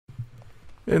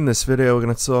In this video we're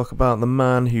going to talk about the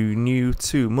man who knew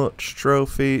too much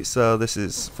trophy. So this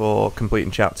is for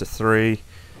completing chapter 3.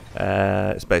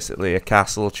 It's basically a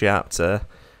castle chapter.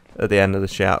 At the end of the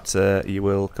chapter you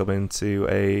will come into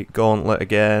a gauntlet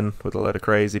again with a load of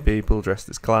crazy people dressed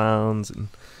as clowns and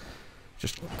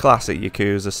just classic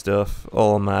Yakuza stuff,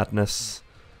 all madness,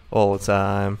 all the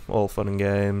time, all fun and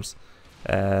games.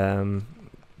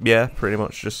 Yeah, pretty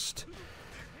much just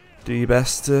do your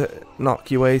best to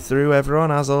knock your way through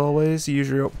everyone, as always.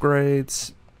 Use your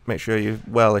upgrades. Make sure you're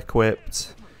well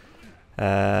equipped.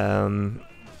 Make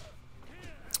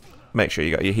sure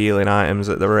you got your healing items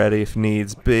at the ready if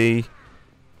needs be.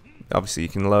 Obviously you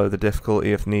can lower the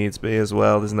difficulty if needs be as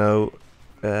well. There's no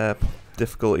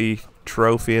difficulty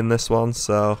trophy in this one,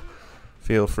 so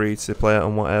feel free to play it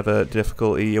on whatever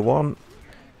difficulty you want.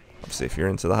 Obviously if you're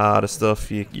into the harder stuff,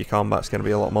 your combat's going to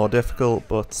be a lot more difficult,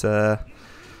 but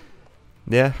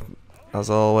yeah,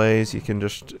 as always, you can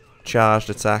just charged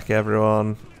attack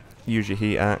everyone, use your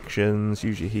heat actions,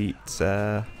 use your heat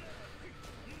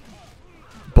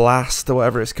blast or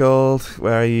whatever it's called,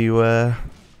 where you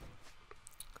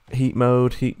heat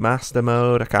mode, heat master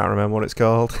mode, I can't remember what it's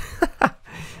called.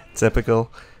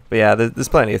 Typical. But yeah, there's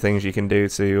plenty of things you can do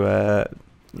to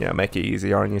make it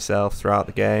easier on yourself throughout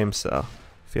the game, so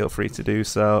feel free to do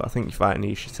so. I think you're fighting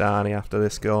Ishitani after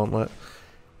this gauntlet.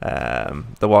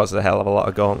 There was a hell of a lot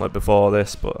of gauntlet before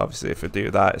this, but obviously if we do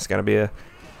that it's going to be a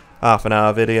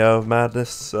half-an-hour video of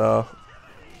madness, so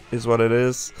is what it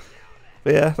is.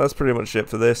 But yeah, that's pretty much it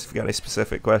for this. If you've got any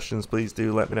specific questions, please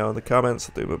do let me know in the comments.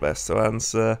 I'll do my best to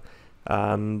answer.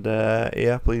 And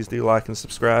yeah, please do like and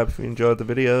subscribe if you enjoyed the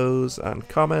videos, and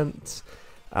comment.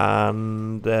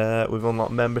 And we've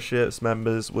unlocked memberships.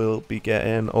 Members will be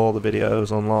getting all the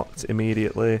videos unlocked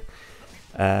immediately,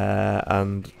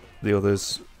 and the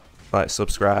others, like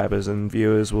subscribers and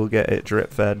viewers, will get it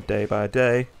drip fed day by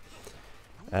day.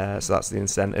 So that's the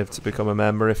incentive to become a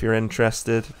member if you're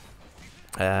interested.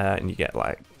 And you get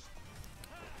like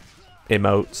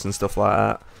emotes and stuff like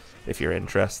that if you're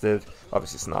interested.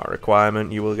 Obviously it's not a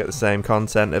requirement, you will get the same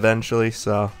content eventually,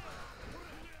 so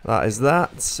that is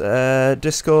that.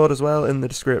 Discord as well in the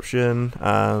description,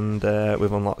 and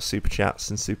we've unlocked super chats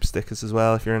and super stickers as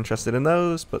well if you're interested in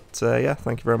those. But yeah,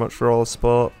 thank you very much for all the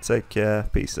support. Take care,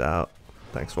 peace out,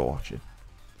 thanks for watching.